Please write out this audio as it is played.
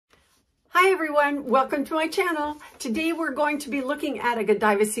Hi everyone, welcome to my channel. Today we're going to be looking at a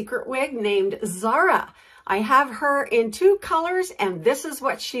Godiva secret wig named ZARA. I have her in 2 colors and this is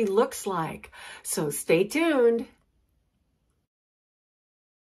what she looks like. So stay tuned.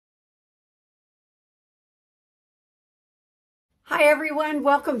 Hi everyone,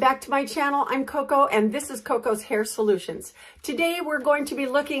 welcome back to my channel. I'm Coco and this is Coco's Hair Solutions. Today we're going to be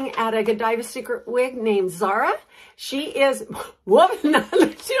looking at a Godiva secret wig named ZARA. She is, whoop, she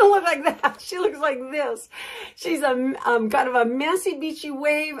don't look like that. She looks like this. She's a kind of a messy beachy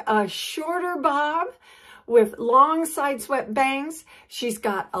wave, a shorter bob with long side swept bangs. She's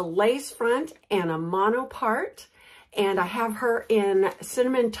got a lace front and a mono part. And I have her in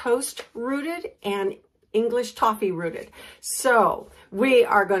cinnamon toast rooted and English toffee rooted. So we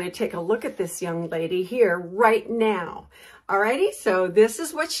are going to take a look at this young lady here right now. Alrighty, so this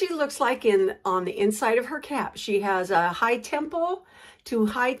is what she looks like on the inside of her cap. She has a high temple to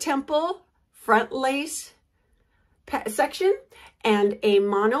high temple front lace section and a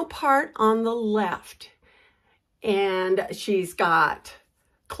mono part on the left. And she's got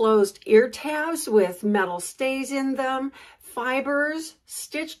closed ear tabs with metal stays in them, fibers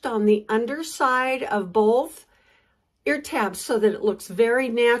stitched on the underside of both ear tabs so that it looks very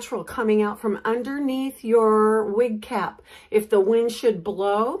natural coming out from underneath your wig cap. If the wind should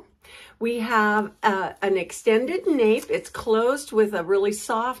blow, we have an extended nape. It's closed with a really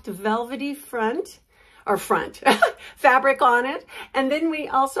soft velvety front fabric on it. And then we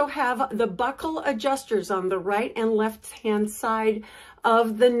also have the buckle adjusters on the right and left hand side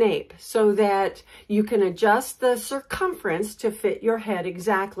of the nape so that you can adjust the circumference to fit your head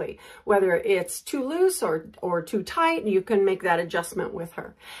exactly. Whether it's too loose or too tight, you can make that adjustment with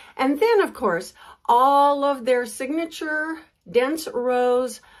her. And then of course, all of their signature dense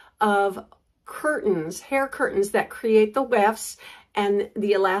rows of curtains, hair curtains that create the wefts and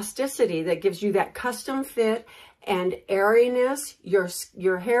the elasticity that gives you that custom fit and airiness.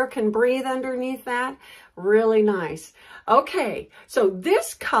 Your hair can breathe underneath that. Really nice. Okay, so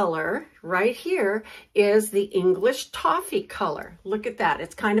this color right here is the English toffee color. Look at that.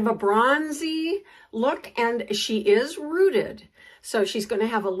 It's kind of a bronzy look and she is rooted. So she's going to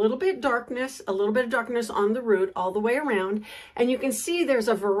have a little bit of darkness on the root all the way around. And you can see there's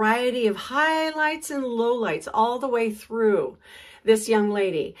a variety of highlights and lowlights all the way through this young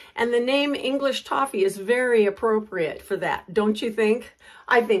lady. And the name English Toffee is very appropriate for that, don't you think?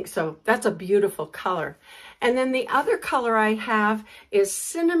 I think so. That's a beautiful color. And then the other color I have is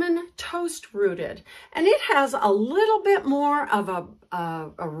cinnamon toast rooted. And it has a little bit more of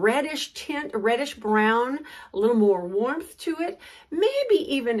a reddish tint, a reddish brown, a little more warmth to it. Maybe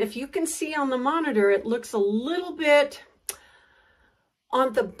even if you can see on the monitor, it looks a little bit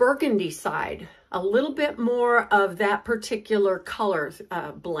on the burgundy side, a little bit more of that particular color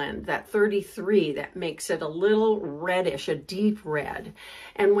blend, that 33, that makes it a little reddish, a deep red.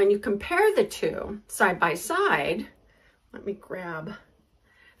 And when you compare the two side by side, let me grab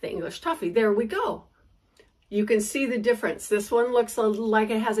the English Toffee. There we go. You can see the difference. This one looks like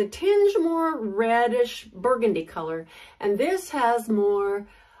it has a tinge more reddish burgundy color, and this has more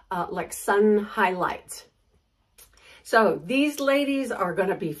like sun highlights. So these ladies are going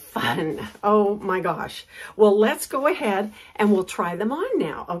to be fun. Oh my gosh. Well, let's go ahead and we'll try them on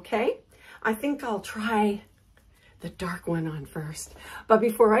now, okay? I think I'll try the dark one on first. But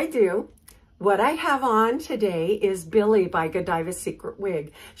before I do, what I have on today is Billy by Godiva Secret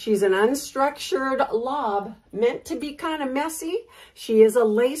Wig. She's an unstructured lob, meant to be kind of messy. She is a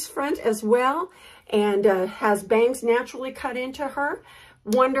lace front as well and has bangs naturally cut into her.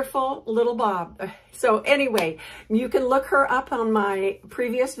 Wonderful little bob. So anyway, you can look her up on my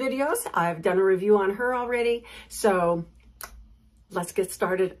previous videos. I've done a review on her already. So let's get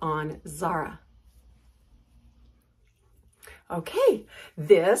started on ZARA. Okay,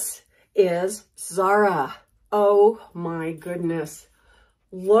 this is ZARA. Oh my goodness.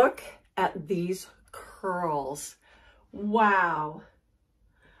 Look at these curls. Wow.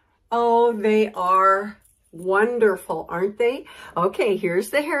 Oh, they are wonderful, aren't they? Okay, here's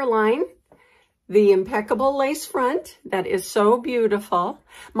the hairline. The impeccable lace front. That is so beautiful.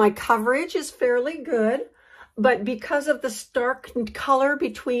 My coverage is fairly good, but because of the stark color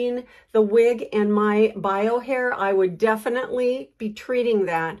between the wig and my bio hair, I would definitely be treating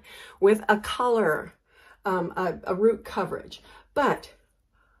that with a color, a root coverage. But,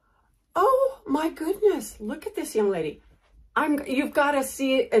 oh my goodness, look at this young lady. You've got to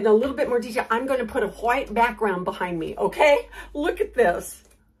see it in a little bit more detail. I'm going to put a white background behind me, okay? Look at this.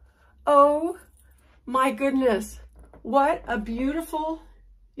 Oh my goodness. What a beautiful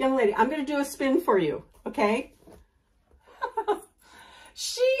young lady. I'm going to do a spin for you, okay?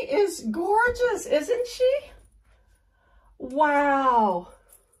 She is gorgeous, isn't she? Wow.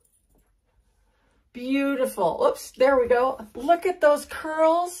 Beautiful. Oops, there we go. Look at those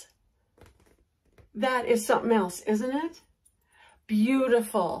curls. That is something else, isn't it?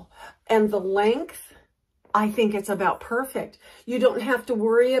 Beautiful. And the length, I think it's about perfect. You don't have to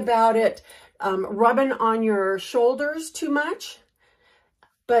worry about it rubbing on your shoulders too much,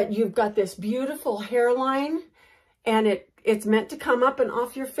 but you've got this beautiful hairline, and it's meant to come up and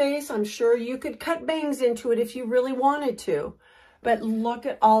off your face. I'm sure you could cut bangs into it if you really wanted to, but look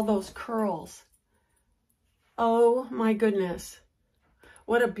at all those curls. Oh my goodness.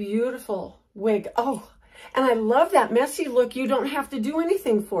 What a beautiful wig. Oh, and I love that messy look. You don't have to do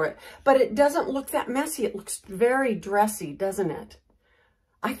anything for it, but it doesn't look that messy. It looks very dressy, doesn't it?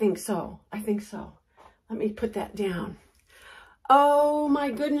 I think so. I think so. Let me put that down. Oh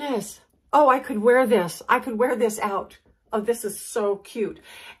my goodness. Oh, I could wear this. I could wear this out. Oh, this is so cute.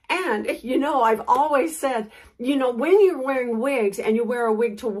 And, you know, I've always said, you know, when you're wearing wigs and you wear a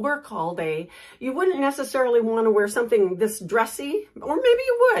wig to work all day, you wouldn't necessarily want to wear something this dressy, or maybe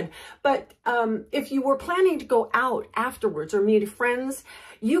you would. But if you were planning to go out afterwards or meet friends,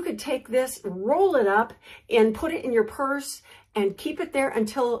 you could take this, roll it up, and put it in your purse and keep it there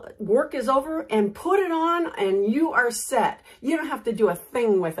until work is over and put it on, and you are set. You don't have to do a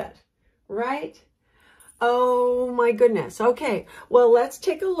thing with it, right? Oh my goodness. Okay, well, let's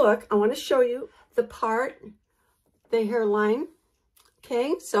take a look. I want to show you the part, the hairline.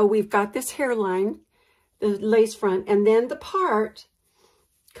 Okay, so we've got this hairline, the lace front, and then the part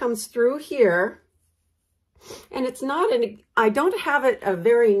comes through here. And it's not, I don't have it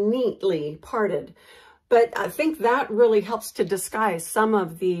very neatly parted, but I think that really helps to disguise some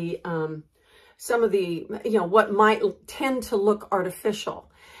of the, you know, what might tend to look artificial.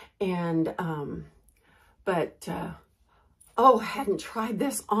 And, oh, I hadn't tried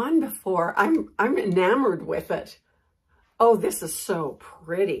this on before. I'm enamored with it. Oh, this is so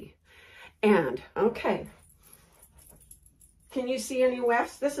pretty. And, okay. Can you see any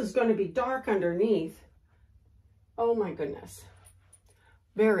wefts? This is going to be dark underneath. Oh my goodness.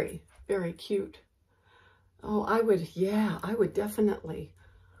 Very, very cute. Oh, I would definitely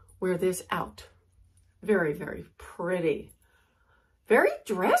wear this out. Very, very pretty. Very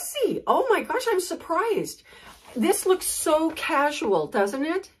dressy. Oh my gosh, I'm surprised. This looks so casual, doesn't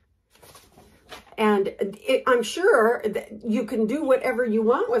it? And I'm sure that you can do whatever you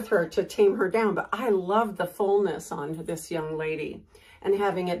want with her to tame her down, but I love the fullness on this young lady and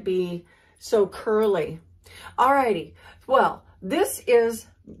having it be so curly. Alrighty, well, this is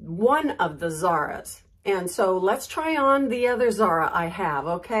one of the ZARAs. And so let's try on the other ZARA I have,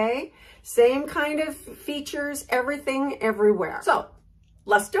 okay? Same kind of features, everything, everywhere. So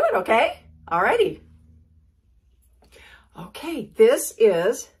let's do it, okay? Alrighty. Okay, this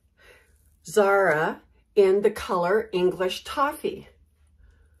is ZARA in the color English Toffee.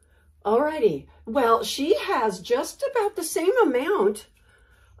 Alrighty, well, she has just about the same amount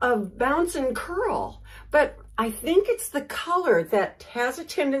of bounce and curl, but I think it's the color that has a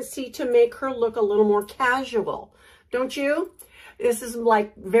tendency to make her look a little more casual, don't you? This is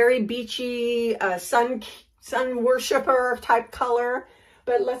like very beachy, sun worshiper type color,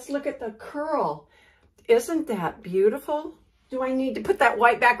 but let's look at the curl. Isn't that beautiful? Do I need to put that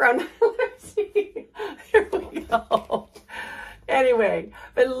white background? Let's see. Here we go. Anyway,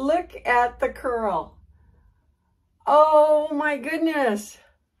 but look at the curl. Oh my goodness.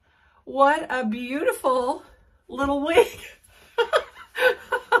 What a beautiful little wig.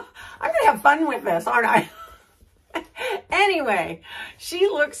 I'm going to have fun with this, aren't I? Anyway, she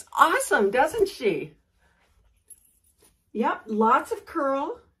looks awesome, doesn't she? Yep, lots of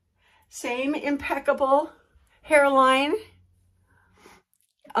curl. Same impeccable hairline.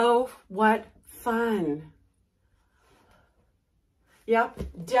 Oh, what fun. Yep,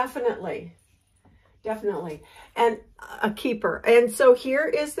 definitely. Definitely. And a keeper. And so here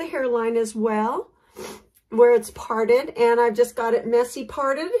is the hairline as well, where it's parted, and I've just got it messy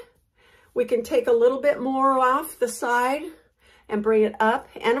parted. We can take a little bit more off the side and bring it up.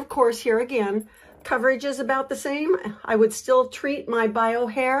 And of course, here again, coverage is about the same. I would still treat my bio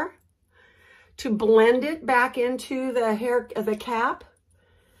hair to blend it back into the hair, the cap.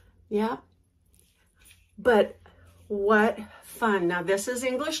 Yeah. But what fun. Now this is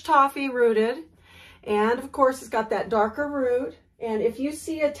English Toffee rooted. And of course, it's got that darker root. And if you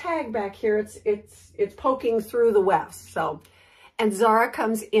see a tag back here, it's poking through the wefts. So, and ZARA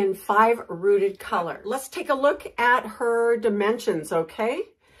comes in 5 rooted color. Let's take a look at her dimensions, okay?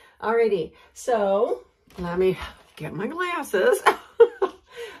 Alrighty, so let me get my glasses.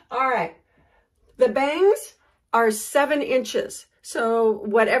 All right, the bangs are 7 inches. So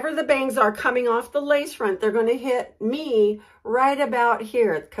whatever the bangs are coming off the lace front, they're going to hit me right about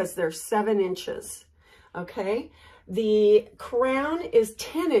here because they're 7 inches. Okay. The crown is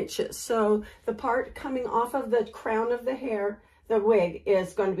 10 inches. So the part coming off of the crown of the hair, the wig,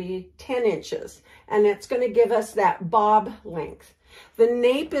 is going to be 10 inches. And it's going to give us that bob length. The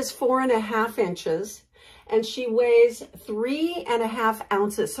nape is 4.5 inches. And she weighs 3.5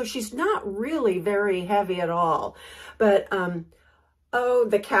 ounces. So she's not really very heavy at all. But, oh,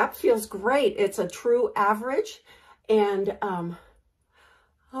 the cap feels great. It's a true average. And,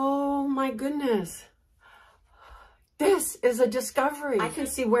 oh my goodness. This is a discovery. I can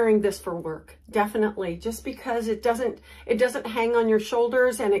see wearing this for work, definitely, just because it doesn't hang on your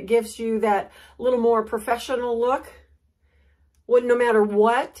shoulders and it gives you that little more professional look. No matter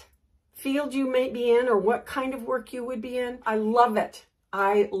what field you may be in or what kind of work you would be in. I love it.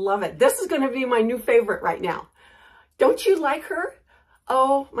 I love it. This is going to be my new favorite right now. Don't you like her?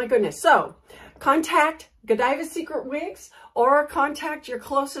 Oh my goodness. So contact Godiva Secret Wigs or contact your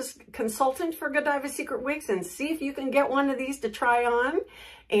closest consultant for Godiva Secret Wigs and see if you can get one of these to try on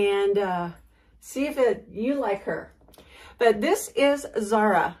and see if you like her. But this is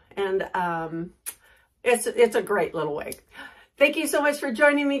ZARA, and it's a great little wig. Thank you so much for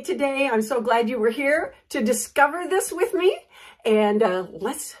joining me today. I'm so glad you were here to discover this with me. And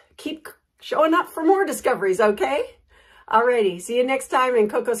let's keep showing up for more discoveries, okay? Alrighty, see you next time in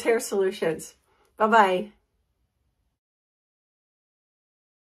Coco's Hair Solutions. Bye-bye.